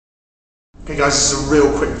Okay guys, this is a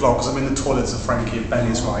real quick vlog because I'm in the toilets of Frankie and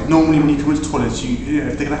Benny's, right? Normally when you come into toilets, you know,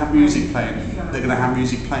 if they're going to have music playing, they're going to have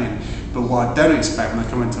music playing. But what I don't expect when I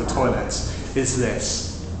come into a toilet is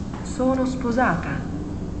this. Sono sposata.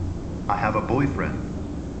 I have a boyfriend.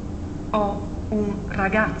 Ho un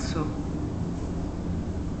ragazzo.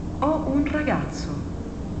 Ho un ragazzo.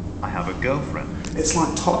 I have a girlfriend. It's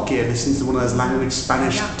like Top Gear listening to one of those language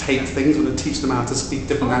Spanish tape things when they teach them how to speak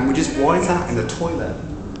different languages. Why is that in the toilet?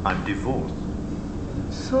 I'm divorced.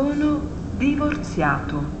 Sono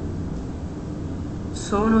divorziato.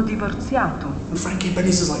 Sono divorziato. And Frankie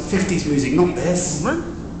Benny's is like 50s music, not this.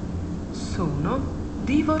 Sono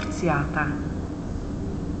divorziata.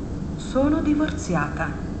 Sono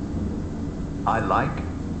divorziata. I like.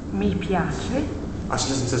 Mi piace. I should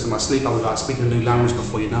listen to this in my sleep. I was like speaking a new language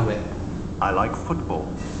before you know it. I like football.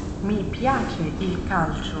 Mi piace il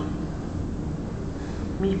calcio.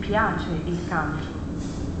 Mi piace il calcio.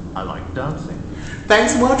 I like dancing.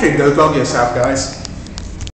 Thanks for watching. Go vlog yourself, guys.